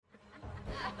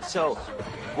So,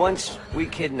 once we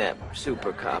kidnap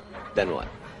Super Cop, then what?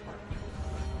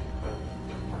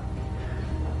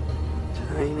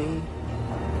 Tiny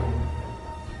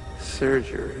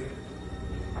surgery.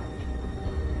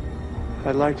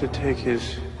 I'd like to take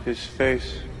his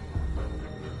face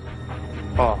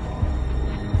off.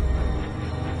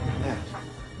 Yes.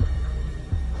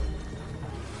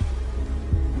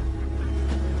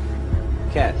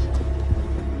 Cass.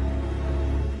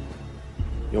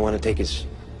 You want to take his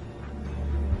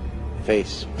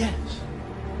face? Yes.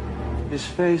 His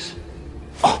face.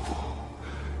 Oh.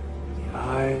 The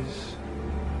eyes,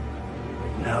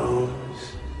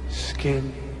 nose,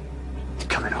 skin. It's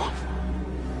coming off.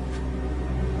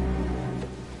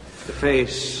 The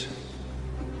face.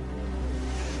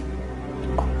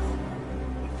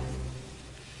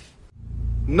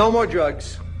 No more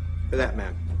drugs for that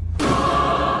man.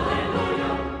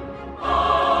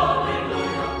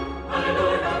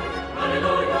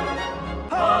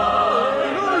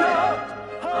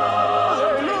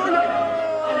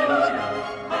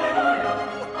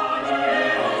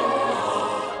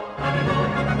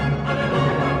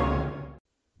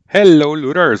 Hello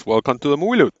looters, welcome to the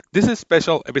Movie Loot. This is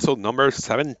special episode number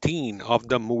 17 of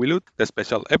the Movie Loot, the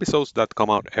special episodes that come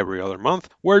out every other month,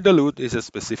 where the loot is a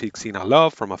specific scene I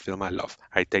love from a film I love.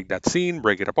 I take that scene,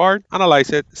 break it apart,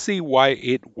 analyze it, see why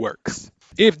it works.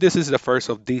 If this is the first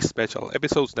of these special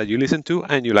episodes that you listen to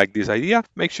and you like this idea,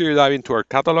 make sure you dive into our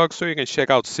catalog so you can check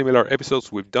out similar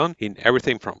episodes we've done in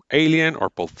everything from Alien or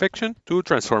Pulp Fiction to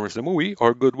Transformers the Movie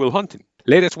or Good Will Hunting.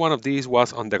 Latest one of these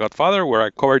was on The Godfather, where I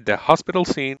covered the hospital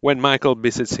scene when Michael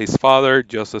visits his father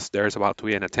just as there's about to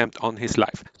be an attempt on his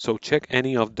life. So check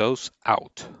any of those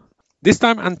out. This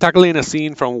time I'm tackling a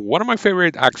scene from one of my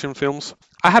favorite action films.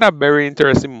 I had a very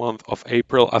interesting month of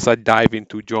April as I dive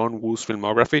into John Woo's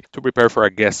filmography to prepare for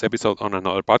a guest episode on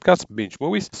another podcast, Binge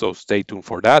Movies, so stay tuned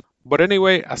for that. But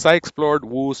anyway, as I explored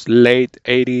Woo's late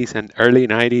 80s and early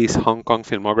 90s Hong Kong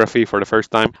filmography for the first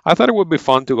time, I thought it would be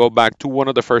fun to go back to one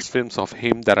of the first films of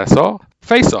him that I saw,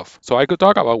 Face Off, so I could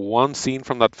talk about one scene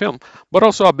from that film, but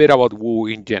also a bit about Woo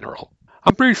in general.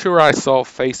 I'm pretty sure I saw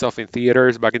Face Off in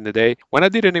theaters back in the day when I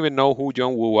didn't even know who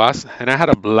John Woo was, and I had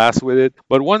a blast with it.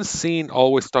 But one scene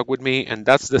always stuck with me, and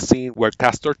that's the scene where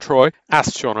Castor Troy, as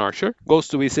Sean Archer, goes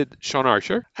to visit Sean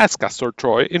Archer, as Castor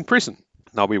Troy, in prison.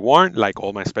 Now be warned, like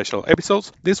all my special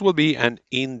episodes, this will be an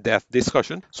in-depth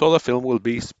discussion, so the film will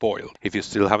be spoiled. If you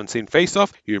still haven't seen Face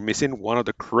Off, you're missing one of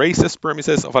the craziest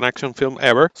premises of an action film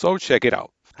ever, so check it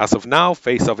out. As of now,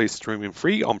 Face Off is streaming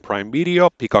free on Prime Video,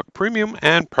 Peacock Premium,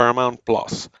 and Paramount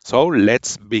Plus. So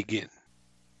let's begin.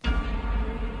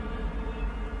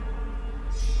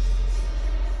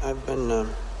 I've been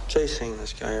chasing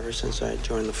this guy ever since I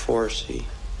joined the force.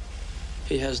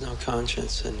 He has no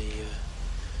conscience, and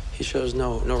he shows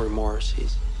no remorse.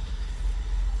 He's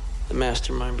the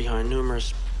mastermind behind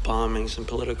numerous bombings and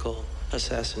political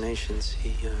assassinations.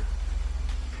 He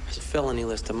has a felony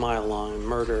list a mile long: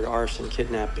 murder, arson,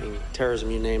 kidnapping,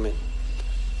 terrorism, you name it.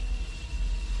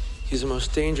 He's the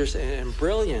most dangerous and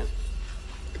brilliant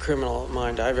criminal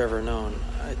mind I've ever known.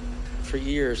 For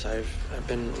years, I've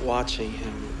been watching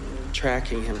him,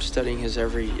 tracking him, studying his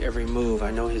every move.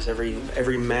 I know his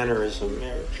every mannerism,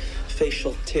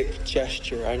 facial tic,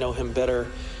 gesture. I know him better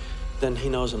than he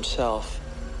knows himself.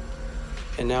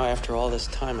 And now, after all this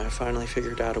time, I finally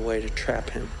figured out a way to trap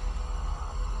him.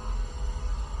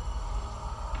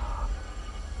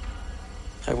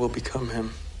 I will become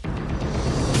him.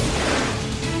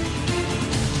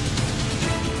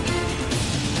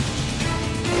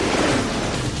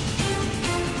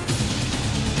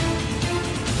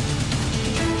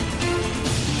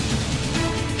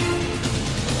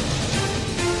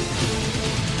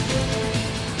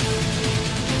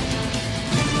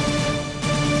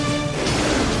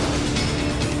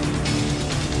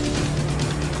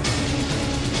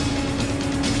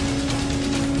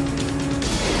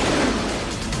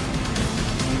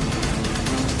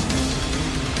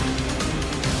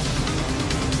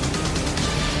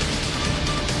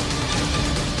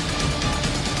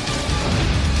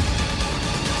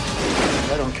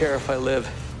 I don't care if I live.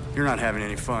 You're not having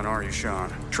any fun, are you,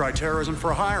 Sean? Try terrorism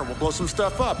for hire. We'll blow some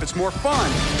stuff up. It's more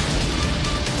fun.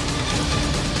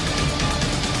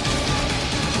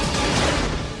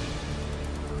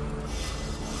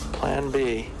 Plan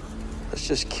B. Let's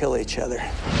just kill each other.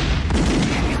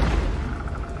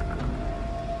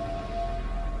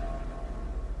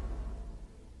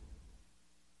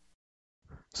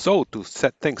 So, to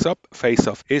set things up, Face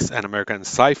Off is an American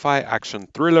sci-fi action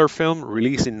thriller film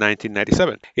released in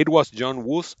 1997. It was John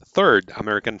Woo's third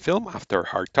American film after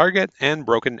Hard Target and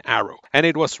Broken Arrow, and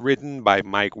it was written by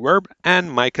Mike Werb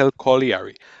and Michael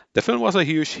Colliari. The film was a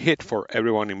huge hit for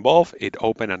everyone involved. It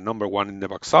opened at #1 in the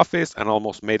box office and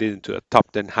almost made it into the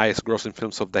top 10 highest grossing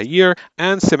films of the year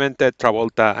and cemented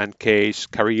Travolta and Cage's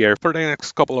career for the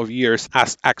next couple of years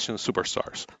as action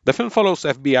superstars. The film follows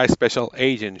FBI special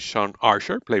agent Sean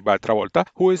Archer, played by Travolta,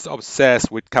 who is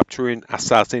obsessed with capturing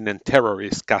assassin and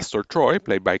terrorist Castor Troy,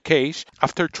 played by Cage,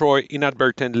 after Troy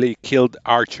inadvertently killed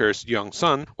Archer's young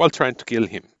son while trying to kill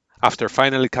him. After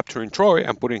finally capturing Troy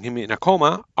and putting him in a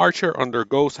coma, Archer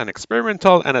undergoes an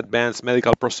experimental and advanced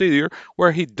medical procedure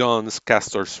where he dons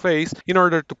Castor's face in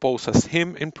order to pose as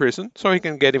him in prison so he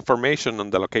can get information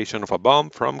on the location of a bomb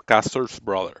from Castor's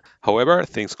brother. However,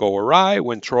 things go awry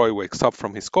when Troy wakes up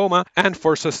from his coma and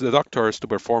forces the doctors to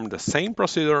perform the same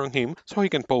procedure on him so he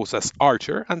can pose as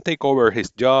Archer and take over his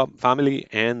job, family,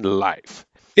 and life.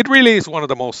 It really is one of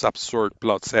the most absurd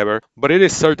plots ever, but it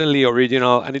is certainly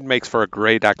original and it makes for a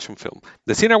great action film.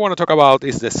 The scene I want to talk about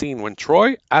is the scene when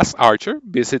Troy, as Archer,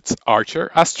 visits Archer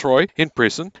as Troy in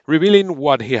prison, revealing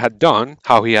what he had done,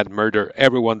 how he had murdered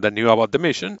everyone that knew about the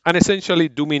mission, and essentially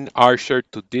dooming Archer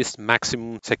to this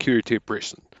maximum security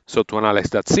prison. So to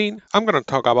analyze that scene, I'm going to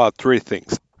talk about three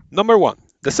things. Number one,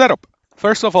 the setup.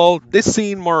 First of all, this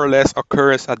scene more or less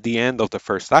occurs at the end of the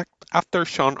first act after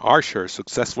Sean Archer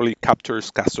successfully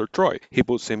captures Castor Troy. He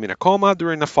puts him in a coma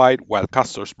during a fight while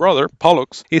Castor's brother,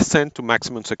 Pollux, is sent to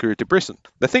maximum security prison.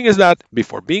 The thing is that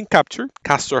before being captured,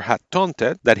 Castor had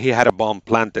taunted that he had a bomb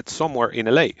planted somewhere in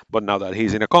LA, but now that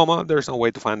he's in a coma, there's no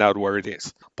way to find out where it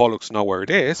is. Pollux knows where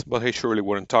it is, but he surely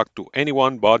wouldn't talk to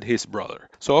anyone but his brother.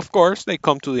 So of course, they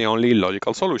come to the only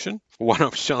logical solution. One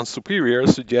of Sean's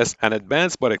superiors suggests an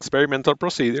advanced but experimental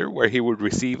procedure where he would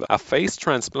receive a face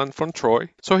transplant from Troy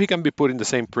so he can be put in the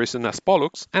same prison as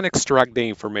Pollux and extract the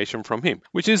information from him,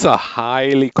 which is a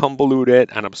highly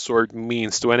convoluted and absurd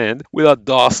means to an end with a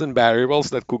dozen variables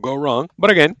that could go wrong,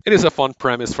 but again, it is a fun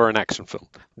premise for an action film.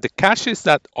 The catch is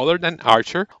that other than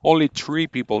Archer, only 3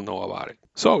 people know about it.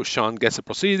 So Sean gets a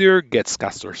procedure, gets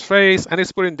Castor's face, and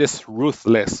is put in this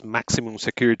ruthless maximum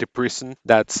security prison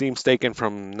that seems taken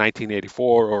from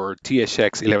 1984 or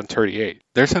THX 1138.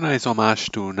 There's a nice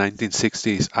homage to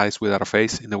 1960s Eyes Without a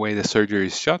Face in the way the surgery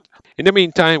is shot. In the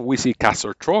meantime, we see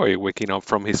Castor Troy waking up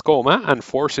from his coma and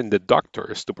forcing the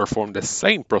doctors to perform the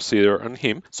same procedure on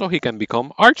him so he can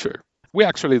become Archer. We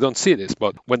actually don't see this,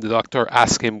 but when the doctor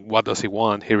asks him what does he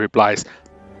want, he replies,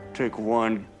 Take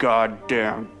one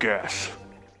goddamn guess.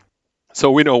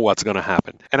 so we know what's gonna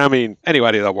happen. And I mean,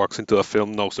 anybody that walks into the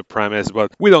film knows the premise,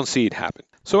 but we don't see it happen.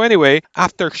 So anyway,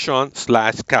 after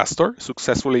Sean/Castor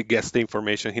successfully gets the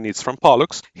information he needs from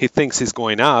Pollux, he thinks he's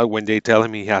going out when they tell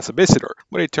him he has a visitor.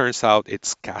 But it turns out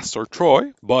it's Castor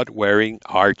Troy, but wearing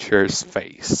Archer's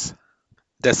face.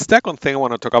 The second thing I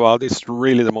want to talk about is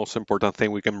really the most important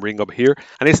thing we can bring up here,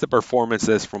 and it's the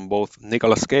performances from both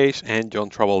Nicolas Cage and John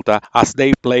Travolta as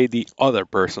they play the other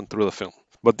person through the film.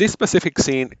 But this specific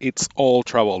scene, it's all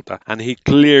Travolta, and he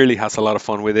clearly has a lot of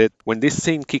fun with it. When this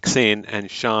scene kicks in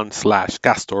and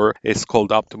Sean/Castor is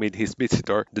called up to meet his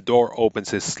visitor, the door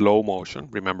opens in slow motion.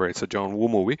 Remember, it's a John Woo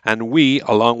movie. And we,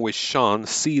 along with Sean,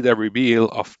 see the reveal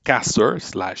of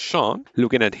Castor/Sean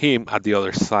looking at him at the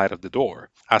other side of the door.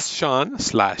 As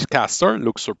Sean/Castor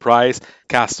looks surprised,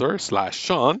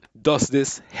 Castor/Sean does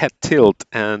this head tilt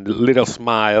and little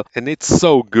smile, and it's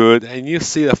so good. And you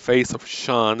see the face of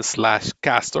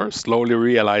Sean/Castor slowly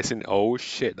realizing, oh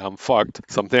shit, I'm fucked.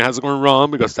 Something has gone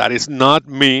wrong because that is not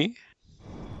me.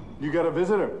 You got a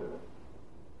visitor.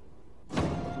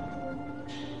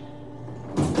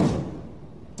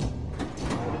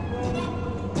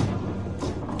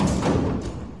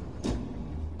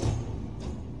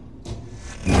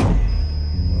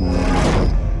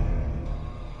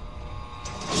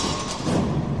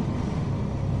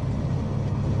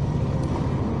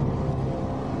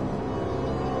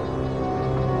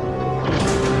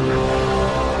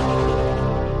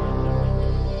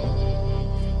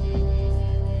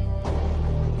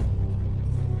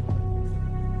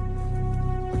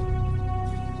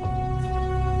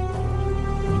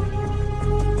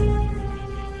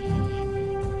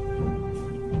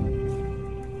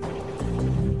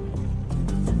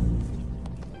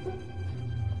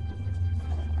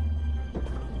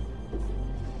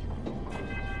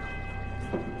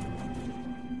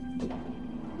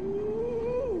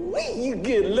 You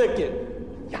good looking.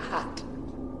 You're hot.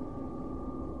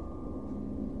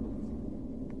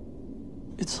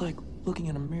 It's like looking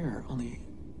in a mirror, only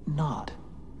not.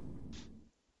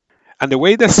 And the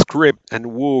way the script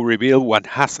and Wu reveal what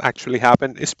has actually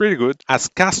happened is pretty good. As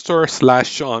Castor slash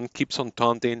Sean keeps on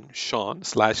taunting Sean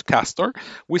slash Castor,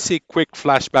 we see quick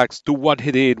flashbacks to what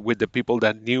he did with the people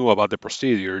that knew about the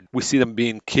procedure. We see them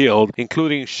being killed,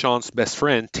 including Sean's best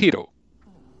friend, Tito.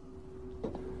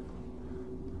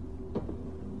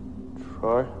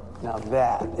 Troy? Now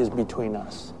that is between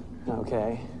us,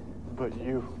 okay? But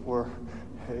you were...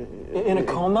 In a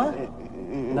coma?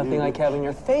 Nothing like having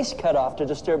your face cut off to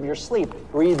disturb your sleep.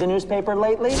 Read the newspaper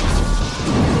lately?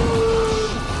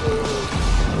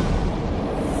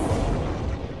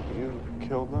 You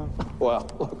killed them? Well,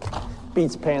 look,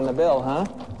 beats paying the bill, huh?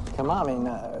 Come on, I mean,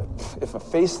 if a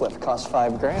facelift costs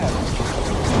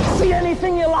 $5,000. See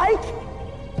anything you like?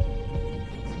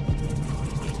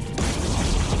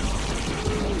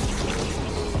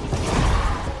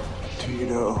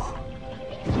 Tito.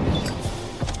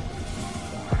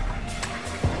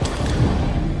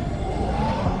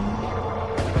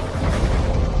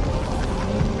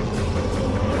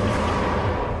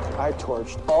 I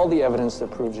torched all the evidence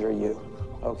that proves you're you.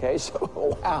 Okay,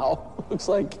 so wow, looks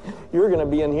like you're gonna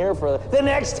be in here for the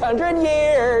next 100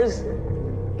 years.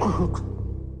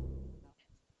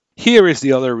 Here is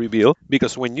the other reveal,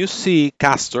 because when you see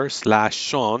Castor slash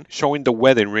Sean showing the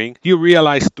wedding ring, you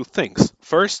realize two things.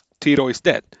 First, Tito is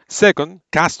dead. Second,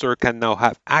 Castor can now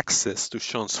have access to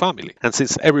Sean's family. And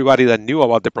since everybody that knew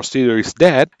about the procedure is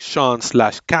dead, Sean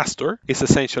slash Castor is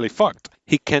essentially fucked.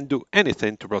 He can't do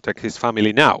anything to protect his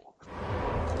family now.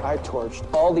 I torched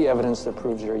all the evidence that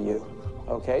proves you're you.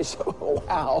 Okay, so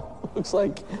wow, looks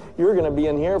like you're gonna be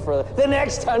in here for the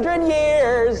next 100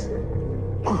 years.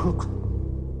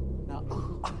 Now,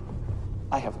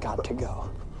 I have got to go.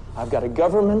 I've got a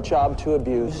government job to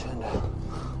abuse and a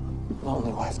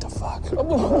lonely wife to fuck.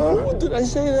 Oh, did I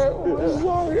say that? Oh,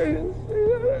 sorry, I didn't say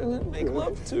that. I didn't make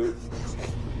love to.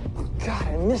 God,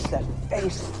 I miss that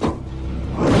face.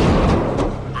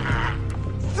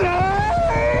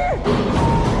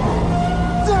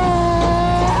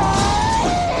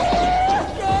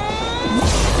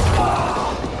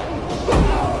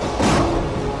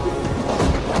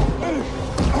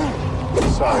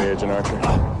 Sorry, Agent Archer.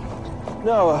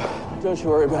 No, don't you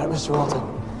worry about it, Mr.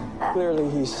 Walton. Clearly,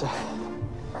 he's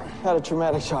had a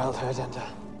traumatic childhood, and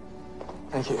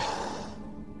thank you.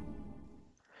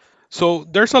 So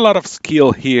there's a lot of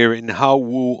skill here in how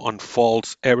Wu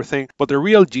unfolds everything, but the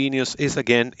real genius is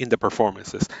again in the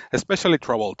performances, especially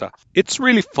Travolta. It's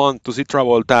really fun to see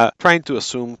Travolta trying to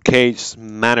assume Cage's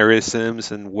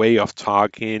mannerisms and way of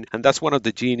talking, and that's one of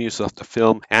the genius of the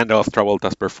film and of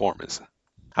Travolta's performance.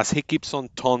 As he keeps on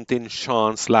taunting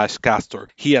Sean slash Castor,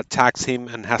 he attacks him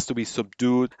and has to be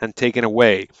subdued and taken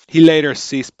away. He later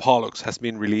sees Pollux has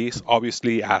been released,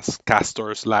 obviously as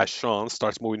Castor slash Sean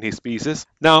starts moving his pieces.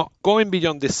 Now, going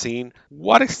beyond this scene,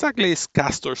 what exactly is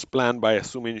Castor's plan by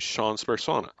assuming Sean's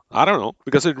persona? I don't know,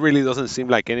 because it really doesn't seem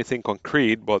like anything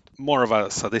concrete, but more of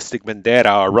a sadistic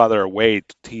vendetta, or rather a way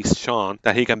to tease Sean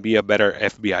that he can be a better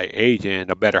FBI agent,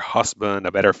 a better husband,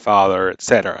 a better father,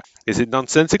 etc. Is it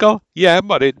nonsensical? Yeah,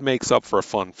 but it makes up for a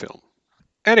fun film.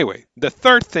 Anyway, the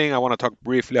third thing I want to talk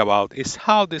briefly about is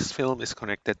how this film is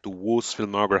connected to Wu's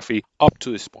filmography up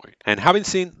to this point. And having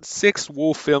seen 6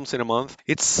 Wu films in a month,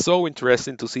 it's so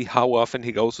interesting to see how often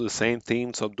he goes to the same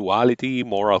themes of duality,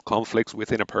 moral conflicts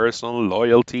within a person,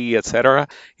 loyalty, etc.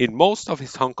 In most of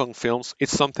his Hong Kong films,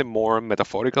 it's something more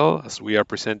metaphorical, as we are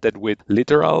presented with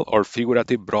literal or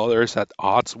figurative brothers at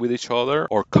odds with each other,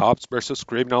 or cops versus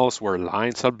criminals where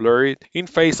lines are blurred. In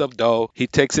Face of Though, he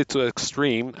takes it to the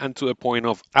extreme and to the point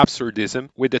of absurdism,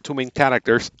 with the two main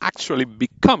characters actually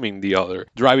becoming the other,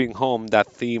 driving home that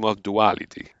theme of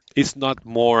duality. It's not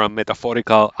more a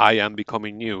metaphorical I am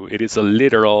becoming you, it is a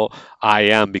literal I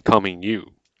am becoming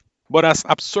you. But as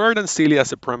absurd and silly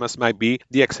as the premise might be,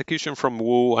 the execution from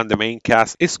Wu and the main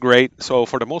cast is great, so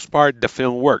for the most part the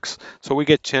film works. So we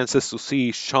get chances to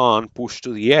see Sean pushed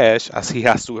to the edge as he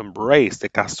has to embrace the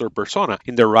Castor persona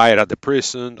in the riot at the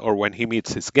prison or when he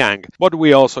meets his gang. But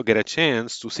we also get a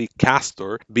chance to see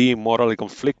Castor being morally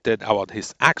conflicted about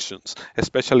his actions,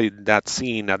 especially that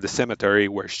scene at the cemetery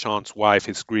where Sean's wife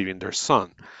is grieving their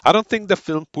son. I don't think the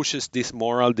film pushes these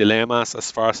moral dilemmas as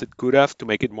far as it could have to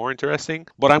make it more interesting,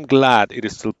 but I'm glad it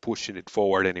is still pushing it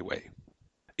forward anyway.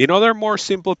 In other more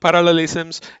simple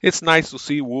parallelisms, it's nice to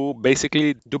see Wu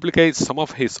basically duplicate some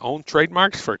of his own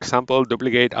trademarks. For example,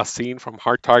 duplicate a scene from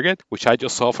Hard Target, which I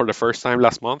just saw for the first time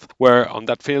last month, where on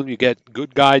that film you get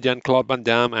good guy Jean-Claude Van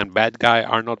Damme and bad guy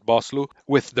Arnold Vosloo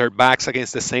with their backs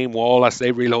against the same wall as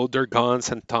they reload their guns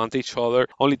and taunt each other,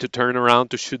 only to turn around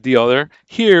to shoot the other.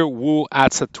 Here, Wu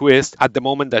adds a twist at the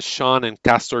moment that Sean and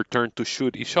Castor turn to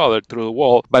shoot each other through the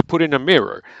wall by putting a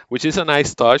mirror, which is a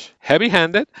nice touch,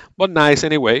 heavy-handed, but nice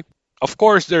anyway. Of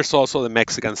course, there's also the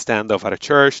Mexican standoff at a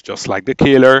church, just like The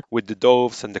Killer, with the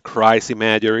doves and the Christ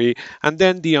imagery, and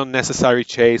then the unnecessary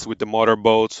chase with the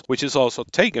motorboats, which is also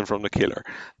taken from The Killer.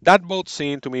 That boat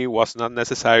scene to me was not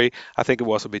necessary. I think it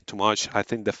was a bit too much. I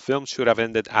think the film should have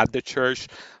ended at the church,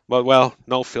 but well,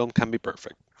 no film can be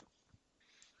perfect.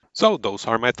 So those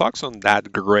are my thoughts on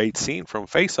that great scene from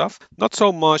Face Off. Not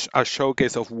so much a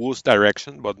showcase of Wu's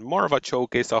direction, but more of a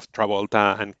showcase of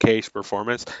Travolta and Cage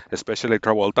performance, especially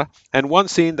Travolta, and one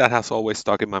scene that has always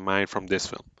stuck in my mind from this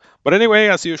film. But anyway,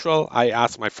 as usual, I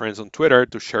asked my friends on Twitter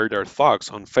to share their thoughts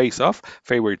on Face Off,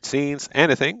 favorite scenes,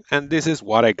 anything, and this is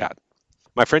what I got.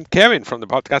 My friend Kevin from the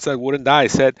podcast That Wouldn't Die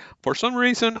said, for some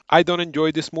reason, I don't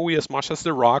enjoy this movie as much as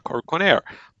The Rock or Con Air.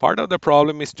 Part of the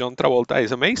problem is John Travolta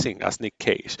is amazing as Nick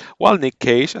Cage, while Nick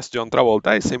Cage as John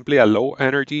Travolta is simply a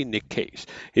low-energy Nick Cage.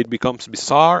 It becomes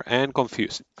bizarre and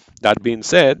confusing. That being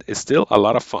said, it's still a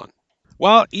lot of fun.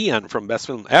 While Ian from Best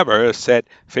Film Ever said,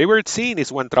 favorite scene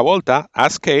is when Travolta,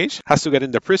 as Cage, has to get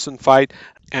in the prison fight,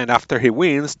 and after he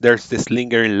wins, there's this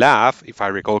lingering laugh, if I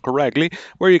recall correctly,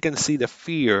 where you can see the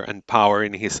fear and power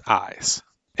in his eyes.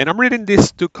 And I'm reading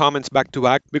these two comments back to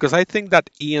back because I think that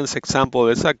Ian's example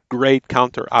is a great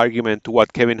counter argument to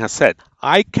what Kevin has said.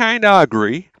 I kinda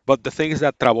agree, but the thing is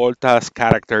that Travolta's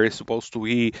character is supposed to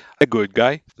be a good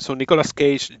guy. So Nicolas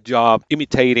Cage's job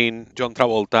imitating John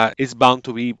Travolta is bound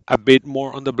to be a bit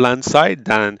more on the bland side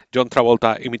than John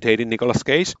Travolta imitating Nicolas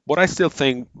Cage. But I still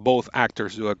think both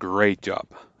actors do a great job.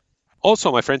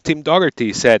 Also, my friend Tim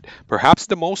Dougherty said, perhaps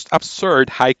the most absurd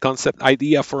high concept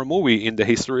idea for a movie in the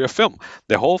history of film.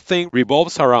 The whole thing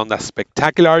revolves around a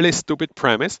spectacularly stupid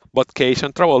premise, but Cage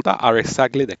and Travolta are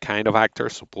exactly the kind of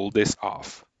actors who pull this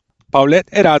off.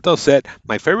 Paulette Erato said,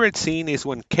 my favorite scene is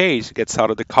when Cage gets out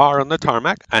of the car on the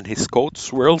tarmac and his coat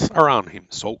swirls around him.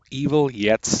 So evil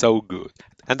yet so good.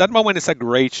 And that moment is a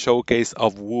great showcase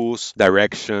of Wu's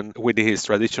direction with his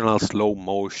traditional slow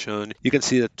motion. You can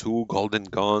see the two golden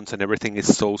guns and everything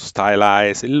is so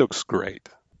stylized. It looks great.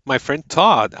 My friend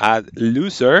Todd at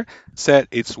Loser said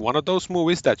it's one of those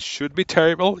movies that should be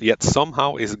terrible, yet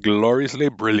somehow is gloriously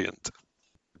brilliant.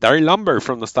 Daryl Lumber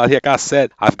from Nostalgia Cast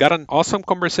said, I've got an awesome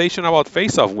conversation about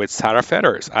Face Off with Sarah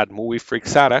Fetters at Movie Freak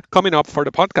Sarah coming up for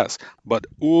the podcast. But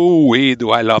ooh-wee,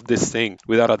 do I love this thing.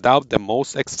 Without a doubt, the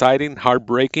most exciting,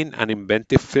 heartbreaking, and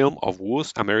inventive film of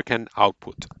Wu's American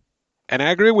output. And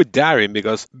I agree with Darren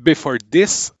because before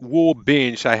this Wu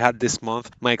binge I had this month,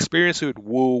 my experience with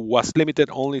Wu was limited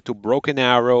only to Broken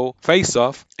Arrow, Face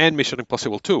Off, and Mission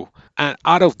Impossible 2. And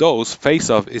out of those, Face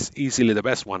Off is easily the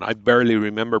best one. I barely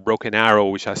remember Broken Arrow,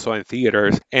 which I saw in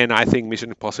theaters, and I think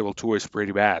Mission Impossible 2 is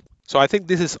pretty bad. So I think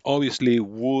this is obviously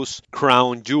Wu's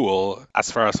crown jewel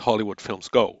as far as Hollywood films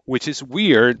go, which is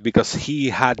weird because he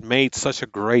had made such a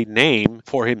great name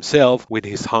for himself with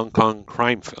his Hong Kong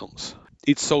crime films.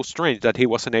 It's so strange that he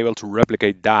wasn't able to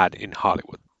replicate that in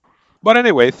Hollywood. But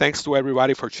anyway, thanks to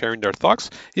everybody for sharing their thoughts.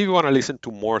 If you want to listen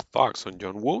to more thoughts on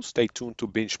John Woo, stay tuned to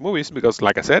Binge Movies because,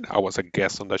 like I said, I was a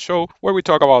guest on the show where we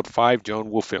talk about 5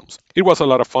 John Woo films. It was a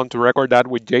lot of fun to record that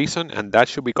with Jason, and that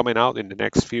should be coming out in the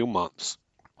next few months.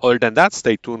 Other than that,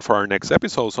 stay tuned for our next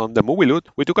episodes on the Movie Loot.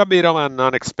 We took a bit of an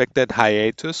unexpected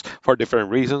hiatus for different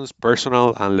reasons, personal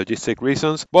and logistic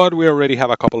reasons, but we already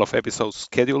have a couple of episodes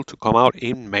scheduled to come out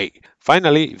in May.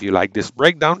 Finally, if you like this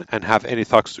breakdown and have any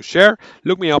thoughts to share,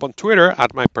 look me up on Twitter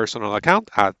at my personal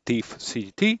account at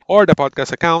ThiefCGT or the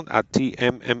podcast account at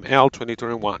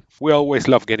TMML2021. We always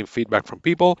love getting feedback from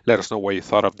people. Let us know what you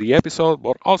thought of the episode,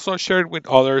 but also share it with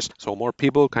others so more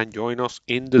people can join us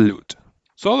in the loot.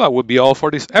 So that would be all for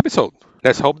this episode.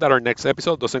 Let's hope that our next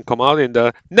episode doesn't come out in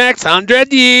the next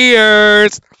 100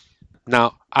 years.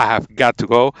 Now, I have got to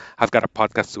go. I've got a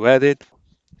podcast to edit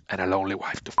and a lonely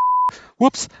wife to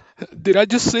Whoops, did I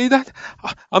just say that?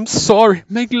 I'm sorry.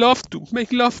 Make love to.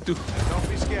 Don't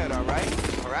be scared, all right?